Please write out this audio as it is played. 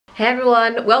Hey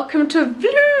everyone, welcome to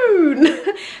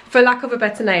Vlune! For lack of a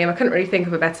better name, I couldn't really think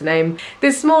of a better name.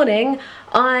 This morning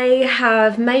I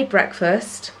have made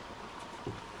breakfast.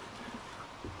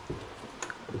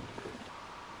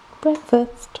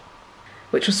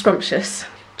 Which was scrumptious.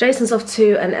 Jason's off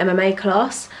to an MMA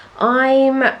class.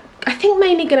 I think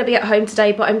mainly going to be at home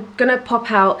today, but I'm going to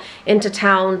pop out into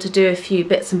town to do a few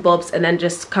bits and bobs and then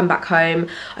just come back home.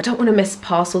 I don't want to miss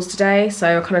parcels today,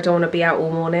 so I kind of don't want to be out all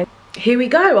morning. Here we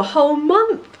go, a whole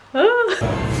month.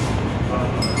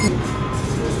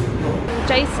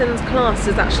 Jason's class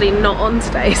is actually not on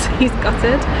today, so he's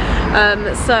gutted.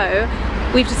 So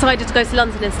we've decided to go to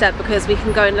London instead because we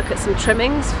can go and look at some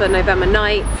trimmings for Novem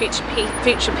Knight, future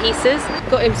pieces.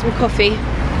 Got him some coffee.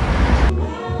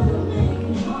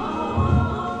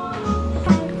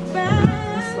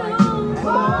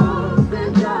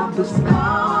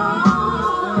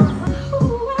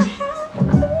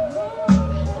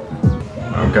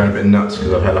 I'm going a bit nuts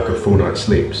because I've had like a full night's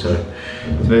sleep, so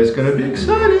today's going to be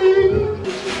exciting.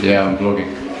 Yeah, I'm vlogging.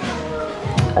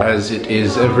 As it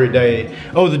is every day.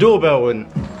 Oh, the doorbell went.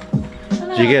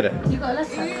 Did you get it? You got a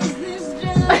letter.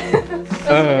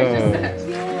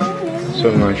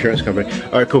 So my insurance company.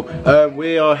 Alright, cool.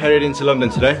 We are headed into London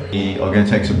today. We are going to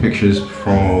take some pictures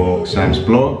for Sam's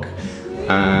blog.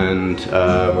 And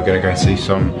we're going to go and see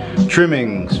some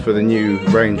trimmings for the new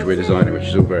range we're designing, which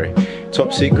is all very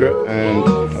top secret and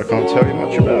I can't tell you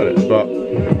much about it, but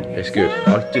it's good.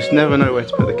 I just never know where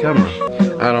to put the camera.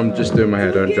 And I'm just doing my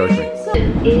hair, don't judge me.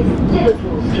 Is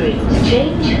Liverpool Street,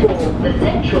 change for the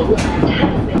Central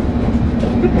and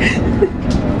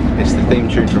It's the theme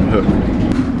tune from Hook.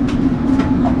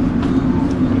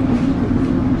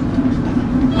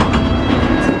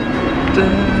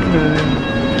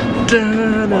 We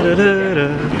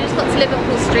just got to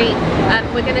Liverpool Street and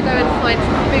we're going to go and find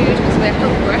some food because we're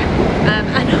hungry. And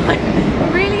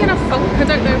I'm really in a funk, I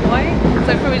don't know why.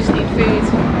 So I probably just need food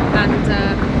and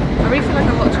I really feel like a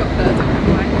hot chocolate, I don't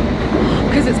know why.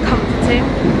 Because it's comforting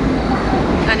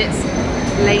and it's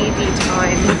lady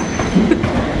time.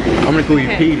 I'm going to call you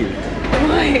Petey.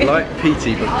 Why? Like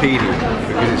Petey but Petey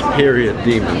because it's period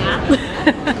demon.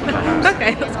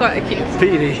 Okay, that's quite a cute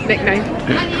Petey. nickname.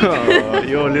 Oh,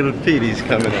 your little Petey's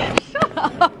coming out. Shut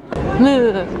up!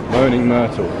 Moaning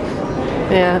Myrtle.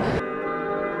 Yeah.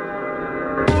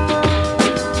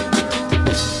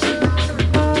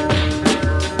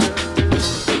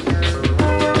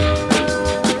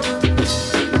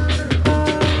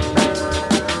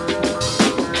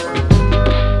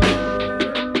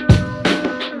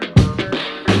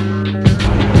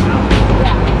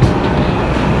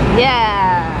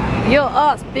 Yeah, you're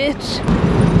us, bitch.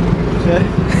 Okay.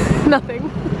 Nothing.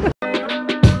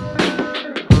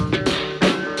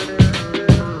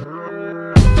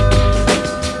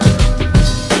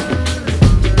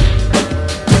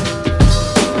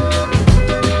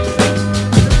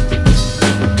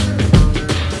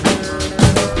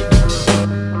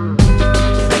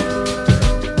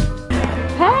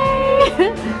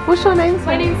 Hey, what's your name?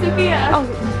 My name's Sophia. Oh.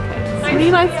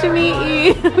 Really nice to meet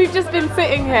you. We've just been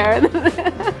sitting here. And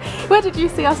where did you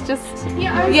see us just?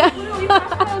 Yeah, I was literally I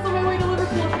was on my way to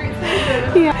Liverpool Street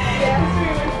Station. Yeah.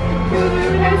 We were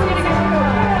guys getting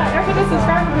after this is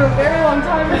friend for a very long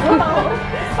time as well.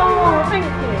 Oh, thank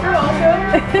you. You're welcome.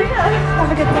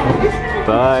 Have a good day.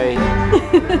 Bye.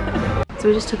 So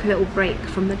we just took a little break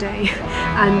from the day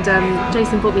and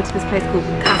Jason brought me to this place called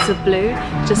Casa Blue,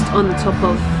 just on the top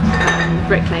of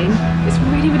Brick Lane. It's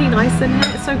really, really nice in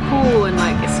here. It's so cool and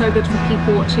like it's so good for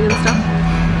people watching and stuff.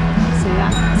 So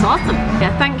yeah, it's awesome.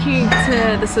 Yeah, thank you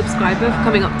to the subscriber for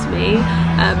coming up to me.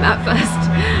 At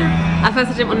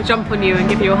first I didn't want to jump on you and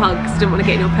give you a hug because I didn't want to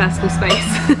get in your personal space.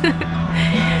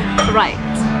 Right,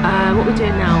 what we're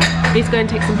doing now, we need to go and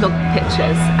take some vlog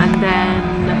pictures and then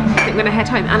I think I'm going to head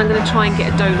home and I'm going to try and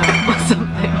get a donut or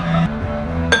something.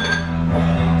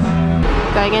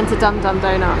 Going into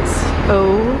Doughnuts.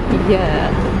 Oh yeah.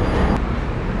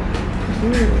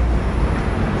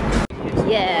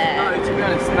 Yeah. No, to be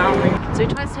honest, now So we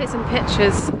tried to take some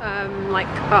pictures like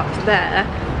up there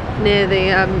near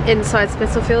the inside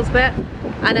Spitalfields bit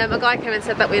and a guy came and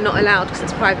said that we're not allowed because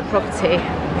it's private property,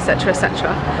 etc,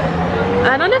 etc.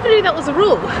 And I never knew that was a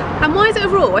rule. And why is it a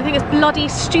rule? I think it's bloody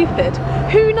stupid.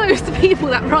 Who knows the people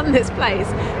that run this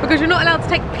place? Because you're not allowed to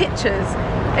take pictures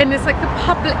in this like the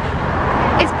public.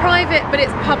 It's private but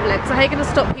it's public, so how are you going to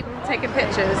stop people from taking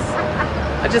pictures?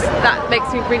 That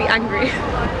makes me really angry.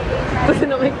 Does it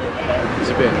not make it's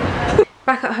a bit.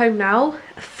 Back at home now,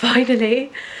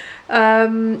 finally.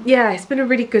 Yeah, it's been a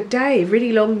really good day,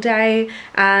 really long day,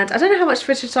 and I don't know how much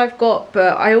footage I've got,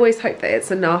 but I always hope that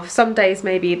it's enough. Some days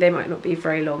maybe they might not be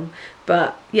very long,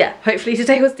 But yeah, hopefully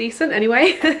today was decent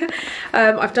anyway.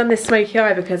 I've done this smoky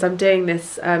eye because I'm doing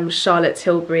this Charlotte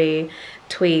Tilbury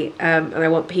tweet, and I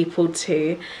want people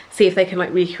to see if they can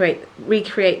like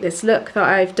recreate this look that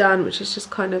I've done, which is just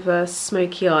kind of a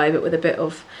smoky eye but with a bit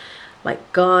of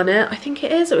like garnet, I think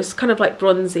it is. It was kind of like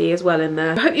bronzy as well in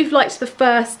there. I hope you've liked the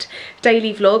first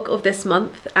daily vlog of this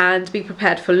month, and be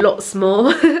prepared for lots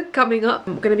more coming up.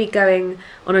 I'm going to be going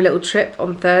on a little trip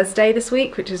on Thursday this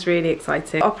week, which is really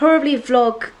exciting. I'll probably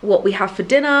vlog what we have for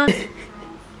dinner.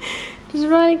 Just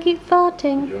trying to keep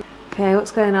farting. Okay, what's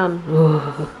going on?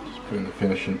 Just putting the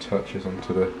finishing touches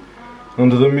onto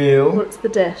the meal. What's the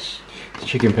dish? It's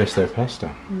chicken pesto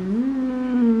pasta.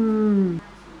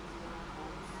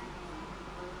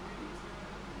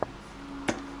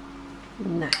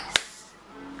 Nice.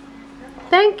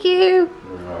 Thank you.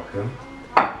 You're welcome.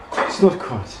 It's not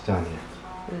quite done yet.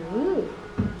 Ooh.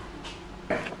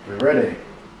 We're ready.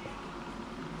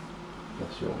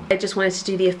 That's your one. I just wanted to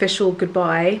do the official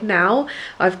goodbye now.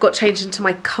 I've got changed into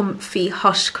my comfy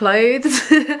Hush clothes.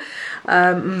 So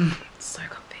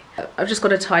comfy. I've just got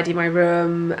to tidy my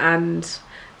room and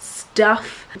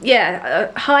stuff.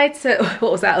 Yeah, hi to,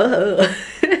 what was that?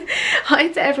 Hi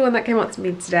to everyone that came up to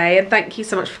me today, and thank you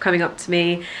so much for coming up to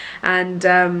me. And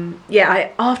yeah,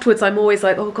 afterwards I'm always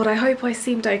like, oh god, I hope I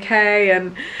seemed okay,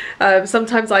 and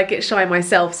sometimes I get shy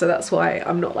myself, so that's why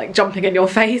I'm not like jumping in your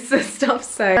face and stuff.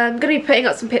 So I'm gonna be putting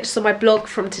up some pictures on my blog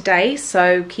from today,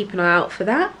 so keep an eye out for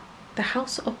that. The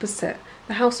house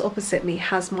opposite me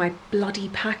has my bloody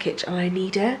package and I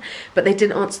need it, but they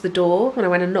didn't answer the door when I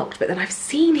went and knocked, but then I've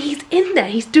seen he's in there,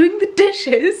 he's doing the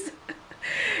dishes.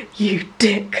 You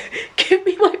dick, give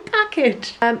me my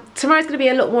package. Tomorrow's going to be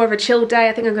a lot more of a chill day.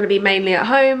 I think I'm going to be mainly at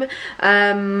home.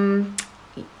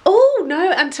 Oh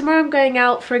no, and tomorrow I'm going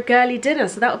out for a girly dinner,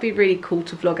 so that would be really cool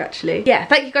to vlog actually. Yeah,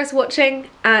 thank you guys for watching,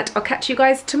 and I'll catch you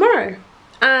guys tomorrow.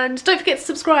 And don't forget to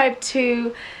subscribe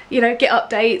to, you know, get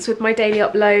updates with my daily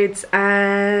uploads,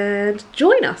 and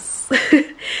join us.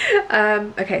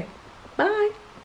 Okay, bye.